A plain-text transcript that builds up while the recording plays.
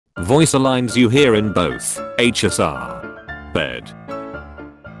Voice lines you hear in both HSR. Bed.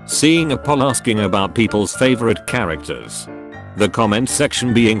 Seeing a poll asking about people's favorite characters. The comment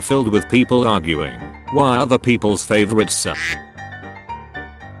section being filled with people arguing why other people's favorites suck.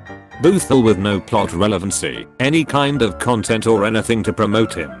 Boothel with no plot relevancy, any kind of content or anything to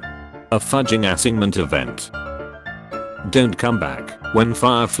promote him. A fudging assignment event. Don't come back when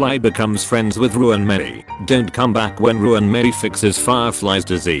Firefly becomes friends with Ruan Mei. Don't come back when Ruan Mei fixes Firefly's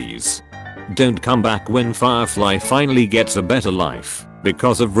disease. Don't come back when Firefly finally gets a better life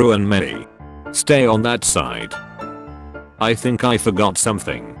because of Ruan Mei. Stay on that side. I think I forgot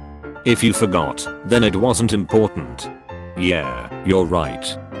something. If you forgot, then it wasn't important. Yeah, you're right.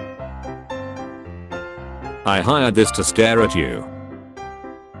 I hired this to stare at you.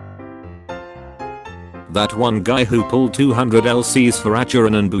 That one guy who pulled 200 LCs for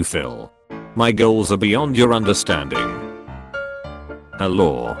Acheron and Boothil. My goals are beyond your understanding. Her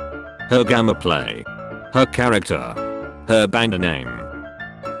lore. Her gamma play. Her character. Her banger name.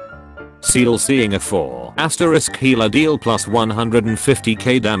 Seal seeing a 4 asterisk healer deal plus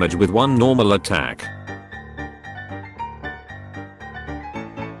 150k damage with one normal attack.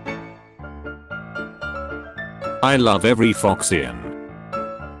 I love every Foxian.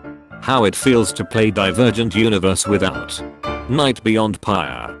 How it feels to play Divergent Universe without Night Beyond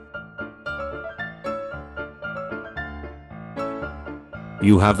Pyre.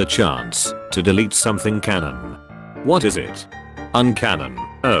 You have the chance to delete something canon. What is it? Uncanon.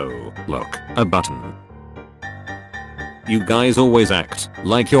 Oh, look, a button. You guys always act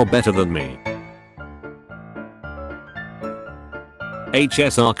like you're better than me.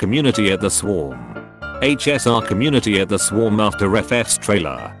 HSR community at the Swarm. HSR community at the Swarm after FF's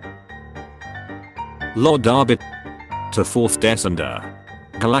trailer. Lord Arbit to 4th Descender.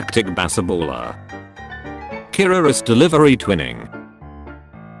 Galactic Basabola. Kiraris delivery twinning.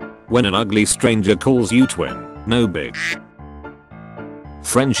 When an ugly stranger calls you twin, no big.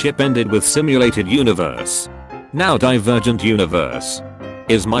 Friendship ended with Simulated Universe. Now Divergent Universe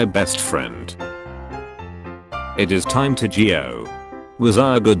is my best friend. It is time to Geo. Was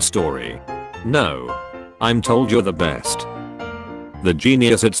I a good story? No. I'm told you're the best. The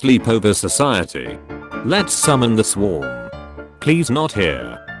genius at Sleepover Society. Let's summon the Swarm. Please not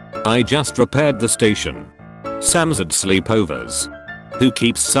here. I just repaired the station. Sam's at Sleepovers. Who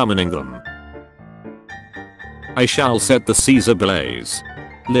keeps summoning them? I shall set the seas ablaze.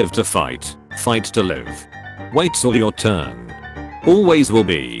 Live to fight, fight to live. Wait till your turn. Always will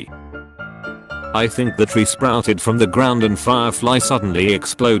be. I think the tree sprouted from the ground and Firefly suddenly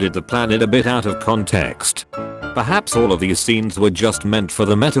exploded the planet a bit out of context. Perhaps all of these scenes were just meant for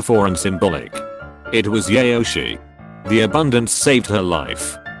the metaphor and symbolic. It was Yaoshi. The abundance saved her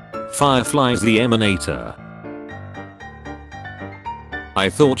life. Firefly's the emanator. I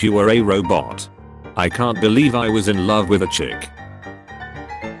thought you were a robot. I can't believe I was in love with a chick.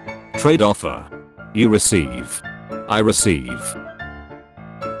 Trade offer. You receive. I receive.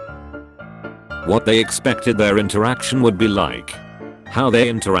 What they expected their interaction would be like. How they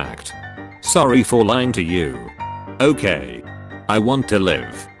interact. Sorry for lying to you. Okay. I want to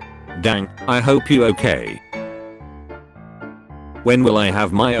live. Dang, I hope you okay. When will I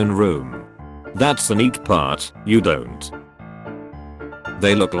have my own room? That's the neat part, you don't.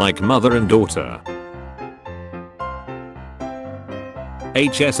 They look like mother and daughter.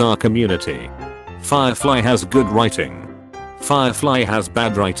 HSR community. Firefly has good writing. Firefly has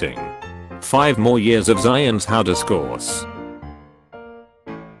bad writing. 5 more years of Zion's How Discourse.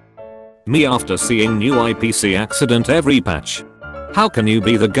 Me after seeing new IPC accident every patch. How can you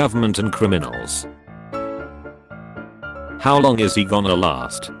be the government and criminals? How long is he gonna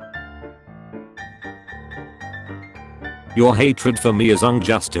last? Your hatred for me is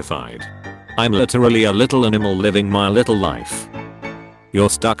unjustified. I'm literally a little animal living my little life. You're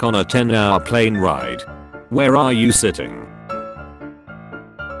stuck on a 10-hour plane ride. Where are you sitting?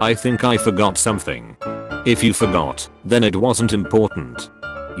 I think I forgot something. If you forgot, then it wasn't important.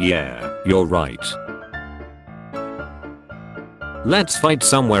 Yeah, you're right. Let's fight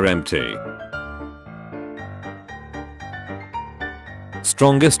somewhere empty.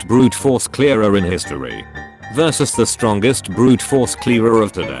 Strongest brute force clearer in history. Versus the strongest brute force clearer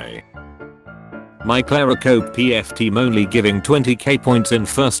of today. My Claricope PF team only giving 20k points in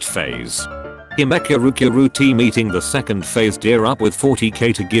first phase. Himekarukiru team eating the second phase deer up with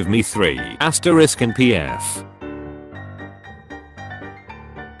 40k to give me 3 asterisk in PF.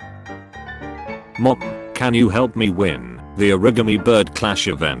 Mom, can you help me win the Origami Bird Clash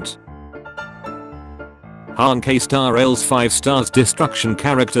event? Honkai Star Rail's 5 stars destruction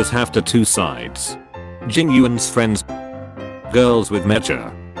characters have to 2 sides. Jingyuan's friends. Girls with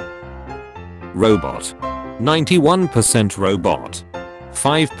mecha. Robot. 91% robot.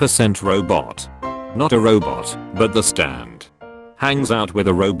 5% robot. Not a robot, but the stand. Hangs out with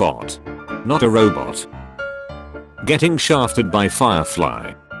a robot. Not a robot. Getting shafted by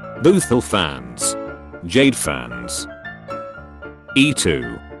Firefly. Boothel fans. Jade fans.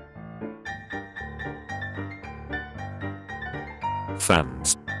 E2.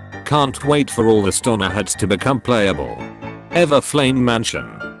 Fans. Can't wait for all the Stoner heads to become playable. Everflame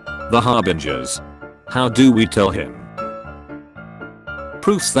Mansion. The Harbingers. How do we tell him?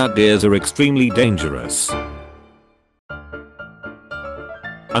 Proofs that deers are extremely dangerous.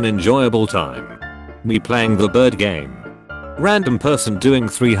 An enjoyable time. Me playing the bird game. Random person doing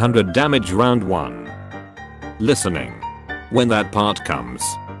 300 damage round 1. Listening. When that part comes.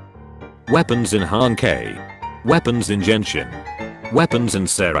 Weapons in Honkai. Weapons in Genshin. Weapons in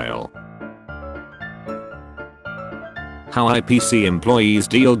Serial. How IPC employees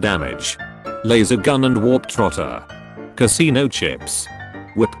deal damage. Laser gun and warp trotter. Casino chips.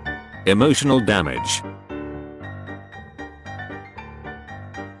 Whip. Emotional damage.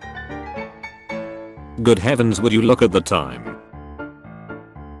 Good heavens, would you look at the time.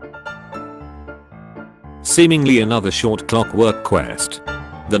 Seemingly another short clockwork quest.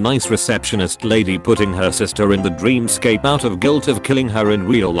 The nice receptionist lady putting her sister in the dreamscape out of guilt of killing her in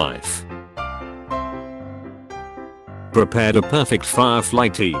real life. Prepared a perfect Firefly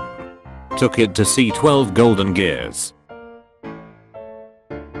team. Took it to see 12 golden gears.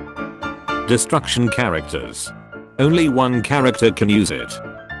 Destruction characters. Only one character can use it.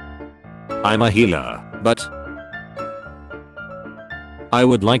 I'm a healer, but I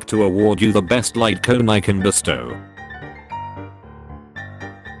would like to award you the best light cone I can bestow.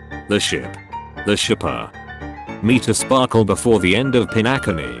 The ship. The shipper. Meet a sparkle before the end of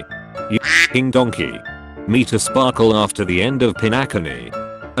Pinacony. You f***ing donkey. Meet a sparkle after the end of Pinacony.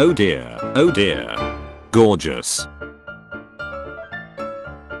 Oh dear, oh dear. Gorgeous.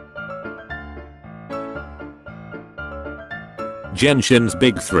 Genshin's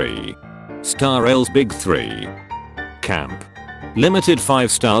Big 3. Star Rail's Big 3. Camp. Limited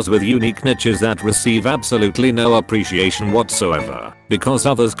 5 stars with unique niches that receive absolutely no appreciation whatsoever, because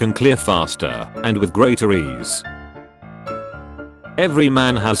others can clear faster and with greater ease. Every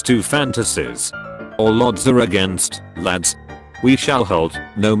man has 2 fantasies. All odds are against, lads. We shall hold,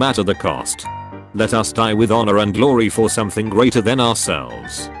 no matter the cost. Let us die with honor and glory for something greater than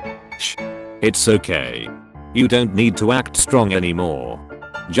ourselves. Shh. It's okay. You don't need to act strong anymore.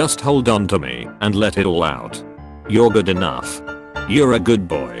 Just hold on to me and let it all out. You're good enough. You're a good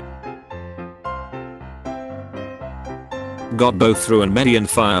boy. Got both through and Medi and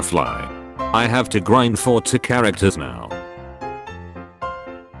Firefly. I have to grind for 2 characters now.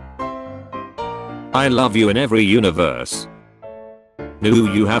 I love you in every universe. No,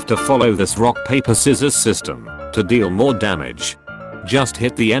 you have to follow this rock paper scissors system to deal more damage. Just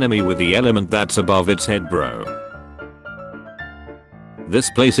hit the enemy with the element that's above its head, bro. This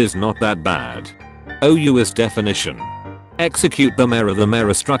place is not that bad. OU's definition. Execute the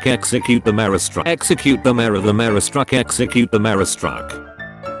mirror struck, execute the mirror struck, execute the mirror struck, execute the mirror struck.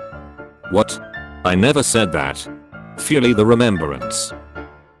 What? I never said that. Fury the remembrance.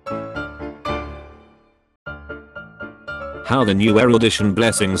 How the new erudition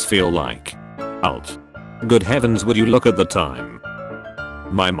blessings feel like. Alt. Good heavens, would you look at the time.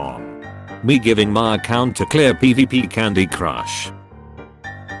 My mom. Me giving my account to clear PvP Candy Crush.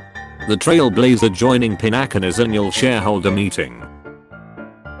 The Trailblazer joining Pinacony's annual shareholder meeting.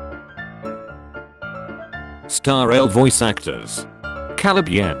 Star Rail voice actors. Caleb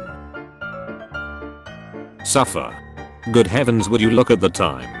Yen. Suffer. Good heavens, would you look at the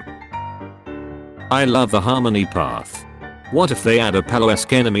time. I love the harmony path. What if they add a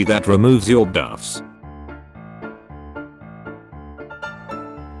Palo-esque enemy that removes your buffs?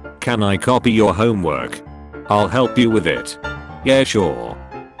 Can I copy your homework? I'll help you with it. Yeah, sure.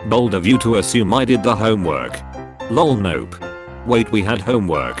 Bold of you to assume I did the homework. Lol, nope. Wait, we had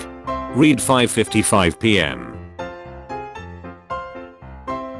homework. Read 5:55 PM.